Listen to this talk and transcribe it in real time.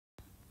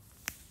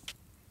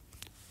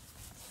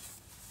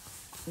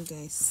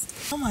guys.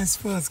 Come on,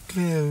 sports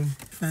clear.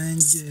 Fine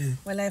girl.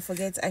 Well, I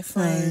forget. I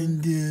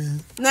find. girl.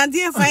 Now,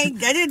 dear, fine.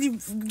 I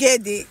didn't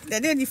get it. I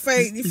didn't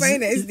find the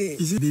finest day.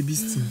 Is it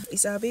baby's team?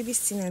 It's our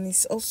baby's team, and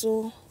it's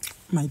also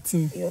My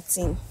team. your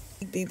team.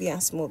 Big baby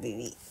and small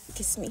baby.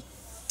 Kiss me.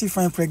 See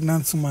fine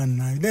pregnant woman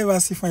now. You never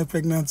see fine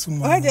pregnant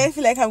woman. Why do I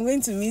feel like I'm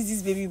going to miss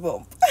this baby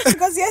bump?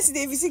 Because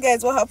yesterday, if you see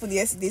guys, what happened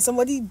yesterday?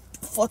 Somebody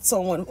fought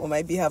someone on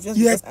my behalf just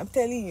because I'm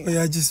telling you. Oh,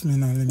 yeah, just me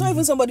now. Not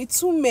even somebody,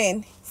 2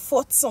 men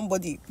fought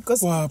somebody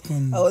because What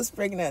happened? I was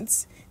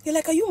pregnant. They're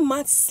like, are you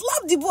mad?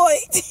 Slap the boy.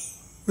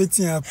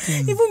 Waiting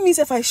happened. Even me,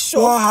 if I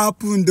shock. What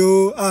happened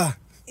though?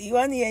 You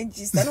want to hear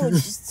gist? I don't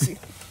gist too.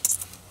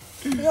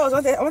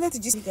 I wanted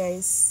to gist you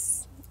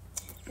guys.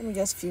 Let me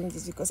just film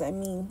this because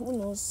who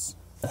knows?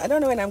 I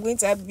don't know when I'm going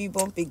to have a baby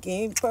bump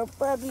again.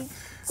 Probably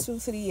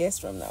 2-3 years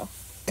from now.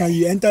 Can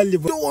you enter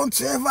labor? Don't want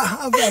to ever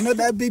have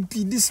another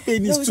baby. This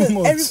pain is too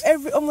much.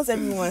 Almost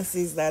everyone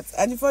says that,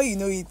 and before you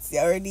know it,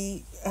 they're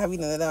already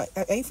having another.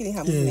 Are you feeling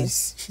happy?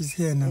 Yes, she's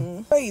here now.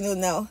 Before you know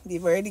now,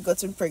 they've already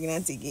gotten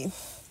pregnant again.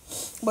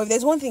 But if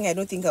there's one thing I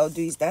don't think I'll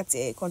do is that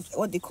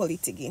what they call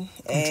it again.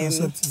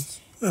 Contraceptives.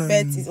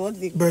 Birth is what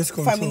they birth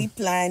control. Family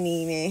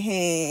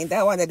planning.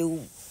 That one that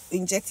will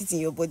inject it in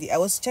your body. I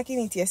was checking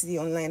it yesterday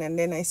online, and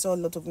then I saw a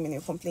lot of women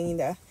complaining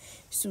that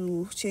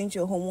to change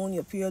your hormone,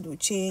 your period will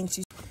change.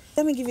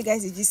 Let me give you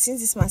guys a gist.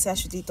 Since this man said I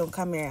should do it on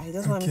camera, he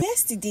doesn't want me.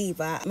 Yesterday,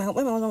 but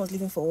when my husband was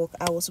leaving for work,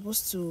 I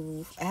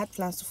had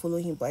plans to follow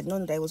him, but I didn't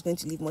know that I was going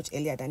to leave much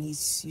earlier than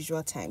his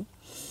usual time.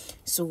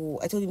 So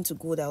I told him to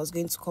go, that I was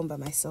going to come by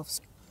myself.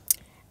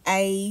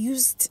 I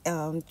used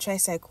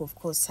tricycle, of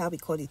course, how we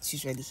call it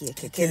usually here,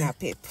 keke na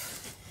pep.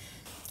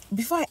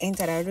 Before I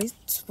entered, I already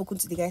spoken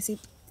to the guy.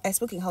 I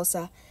spoke in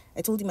Hausa.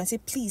 I told him, I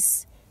said,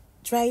 please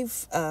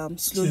drive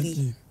slowly.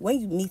 Gently.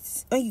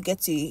 When you get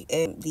to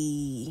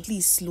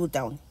please slow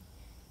down.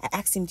 I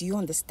asked him, do you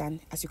understand?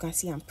 As you can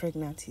see, I'm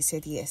pregnant. He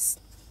said yes.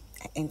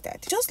 I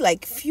entered. Just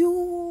like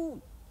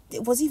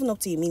it was even up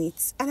to a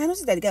minute. And I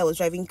noticed that the guy was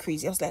driving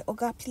crazy. I was like, oh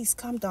God, please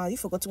calm down.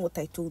 You've forgotten what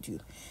I told you.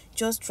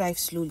 Just drive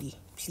slowly,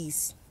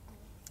 please.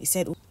 He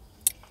said,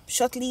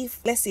 shortly,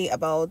 let's say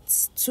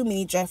about 2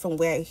 minute drive from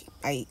where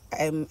I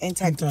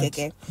entered the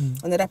keke,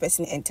 another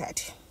person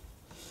entered.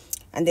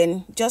 And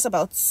then just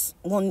about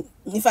almost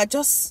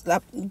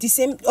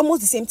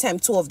the same time,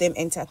 2 of them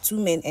entered, 2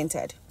 men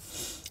entered.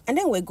 And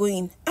then we're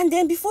going. And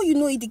then before you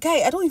know it, the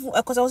guy,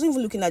 because I wasn't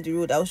even looking at the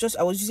road, I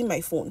was using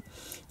my phone.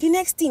 The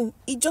next thing,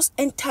 it just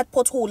entered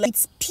pothole, like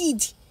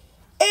speed.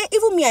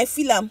 Even me, I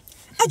feel I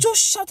just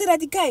shouted at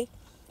the guy.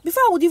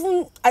 Before I would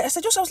even, I was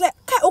like,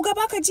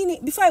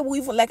 before I would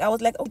even, I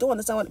was like, oh, don't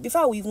understand what,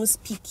 before I would even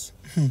speak,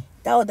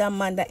 that other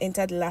man that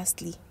entered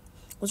lastly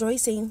was already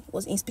saying,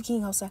 speaking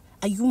in Hausa,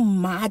 are you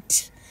mad?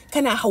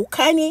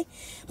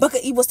 But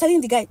he was telling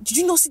the guy, did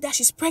you not see that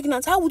she's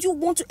pregnant? How would you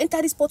want to enter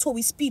this pothole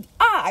with speed?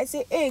 I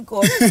say, hey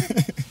God,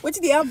 what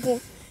did they happen?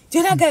 The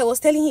other guy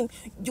was telling him,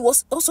 he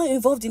was also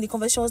involved in the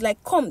conversation, was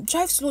like, come,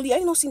 drive slowly. Are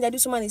you not seeing that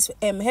this woman is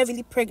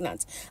heavily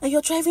pregnant? And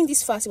you're driving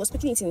this fast. He was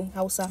speaking it in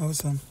Hausa.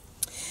 Awesome.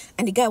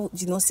 And the guy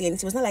did not say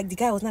anything. The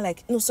guy was not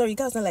like,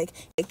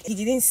 he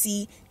didn't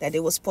see that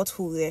there was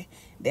pothole there.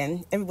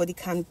 Then everybody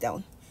calmed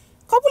down.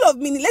 Couple of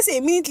minutes, let's say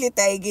a minute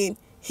later again,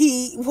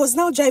 he was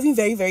now driving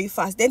very, very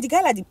fast. Then the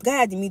guy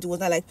at the middle was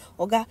not like,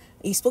 Oga,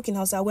 he spoke in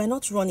Hausa, we're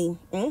not running.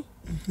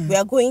 We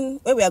are going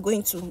where we are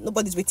going to.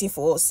 Nobody's waiting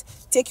for us.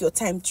 Take your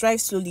time,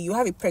 drive slowly. You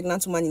have a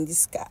pregnant woman in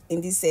this car,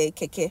 in this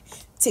keke.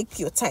 Take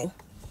your time.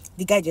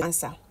 The guy didn't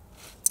answer.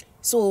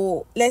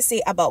 So let's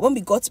say about when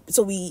we got,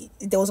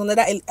 there was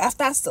another,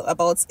 after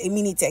about a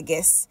minute, I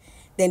guess,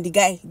 then the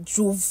guy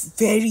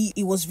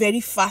he was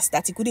very fast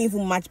that he couldn't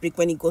even match brake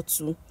when he got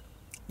to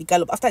the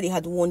gallop. After they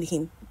had warned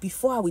him,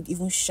 before I would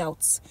even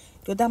shout,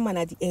 the other man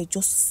at the air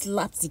just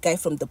slapped the guy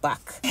from the back.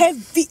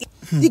 Heavy,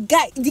 the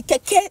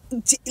keke,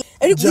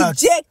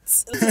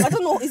 reject. I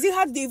don't know, is it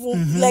hard to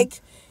even,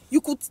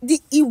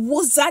 it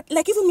was that,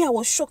 even me, I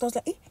was shocked. I was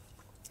like,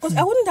 because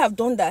I wouldn't have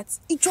done that.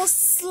 It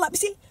just slapped.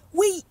 See,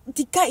 wait,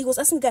 he was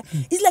asking the guy,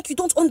 it's like you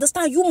don't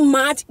understand, you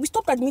mad? We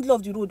stopped at the middle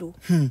of the road, though.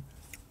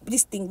 We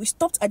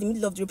stopped at the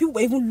middle of the road. People were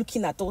even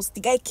looking at us.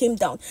 The guy came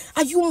down.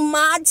 Are you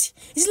mad?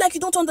 It's like you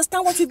don't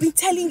understand what we've been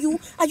telling you.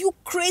 Are you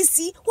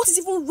crazy? What is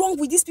even wrong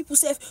with these people,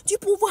 Seth? Do you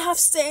people have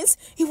sense?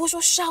 He was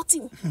just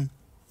shouting.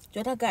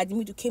 The other guy at the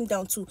middle came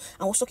down too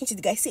and was talking to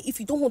the guy. Say, if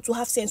you don't want to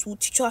have sense, we'll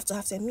teach you how to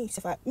have sense. Me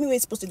we're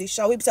supposed to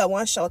shout. Maybe I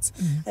want shout.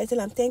 I tell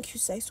him, thank you,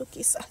 sir. It's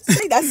okay, sir.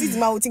 Say that this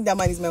man would think that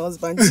man is my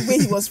husband. The way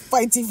he was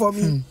fighting for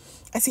me.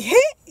 I say,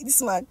 hey,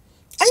 this man. And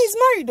he's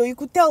married though. You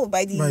could tell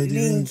by the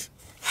ring.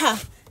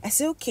 I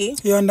say, okay.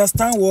 You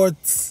understand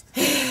what?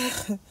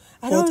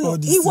 I don't know.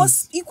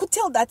 You could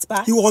tell that,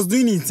 but he was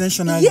doing it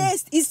intentionally.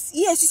 Yes.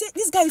 You said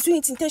this guy is doing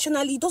it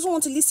intentionally. He doesn't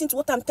want to listen to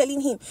what I'm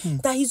telling him.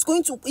 That I'm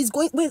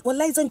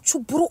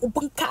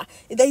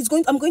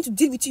going to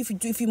deal with you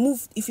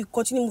if you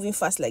continue moving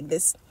fast like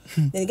this.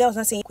 Then the guy was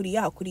not saying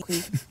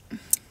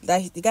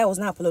that the guy was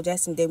not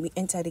apologizing. Then we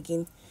entered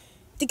again.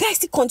 The guy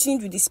still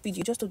continued with the speed.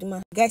 You just told the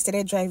man. The guy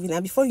started driving,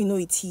 and before you know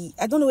it,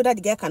 I don't know whether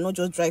the guy cannot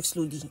just drive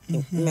slowly,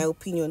 in my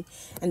opinion.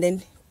 And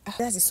then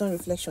that's the sun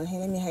reflection. Hey,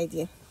 let me hide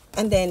here.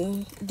 And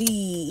then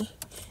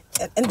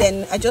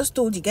I just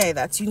told the guy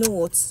that, you know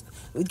what,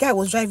 the guy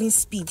was driving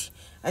speed.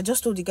 I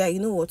just told the guy, you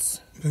know what,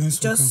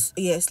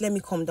 yes, let me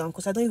calm down,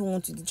 because I don't even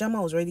want to. The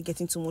drama was already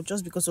getting too much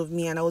just because of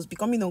me, and I was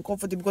becoming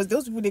uncomfortable because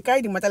those people, they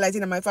carry the matter like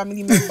in my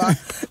family member.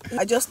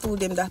 I just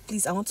told them that,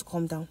 please, I want to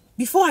calm down.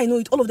 Before I know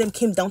it, all of them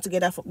came down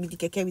together with the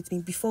keke with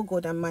me, before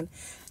God and man.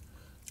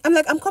 I'm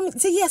like, I'm coming.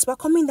 Say, yes, we're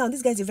coming down.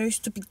 This guy's a very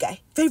stupid guy.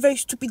 Very, very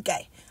stupid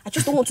guy. I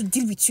just don't want to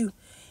deal with you.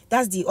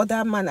 That's the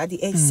other man at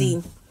the edge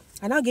saying.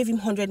 I now gave him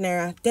 100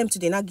 naira. Them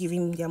today now give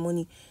him their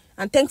money.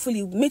 And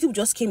thankfully, many people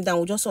just came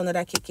down. We just saw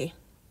another keke.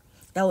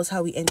 That was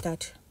how we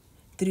entered.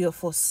 3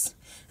 of us.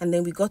 And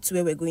then we got to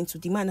where we're going to.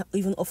 The man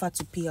even offered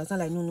to pay. I was not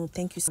like, no,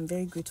 thank you. I'm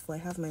very grateful. I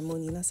have my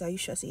money. And I said, are you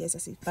sure? I said, yes. I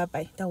said,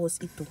 bye-bye. That was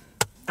it too.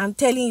 I'm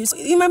telling you. So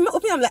in my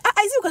opinion, I'm like,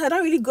 I see, because I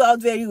don't really go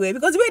out very well.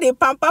 Because the way they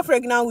pamper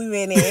pregnant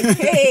women,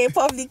 hey,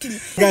 publicly.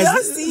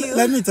 Guys,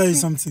 let me tell you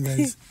something,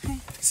 guys.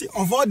 See,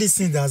 of all these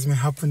things that has been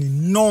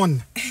happening,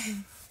 none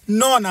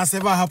has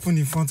ever happened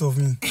in front of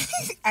me.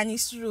 And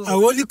it's true. I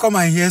only come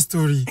and hear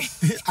story.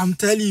 I'm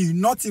telling you,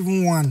 not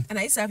even one. And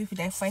I used to have people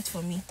that fight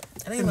for me.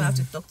 I don't even have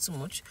to talk too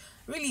much.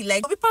 Really,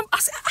 like, I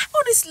said,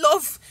 all this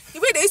love, the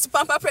way they used to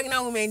pamper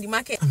pregnant women in the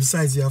market. And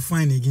besides, you are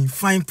fine again.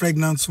 Fine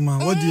pregnant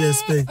woman. What do you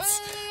expect?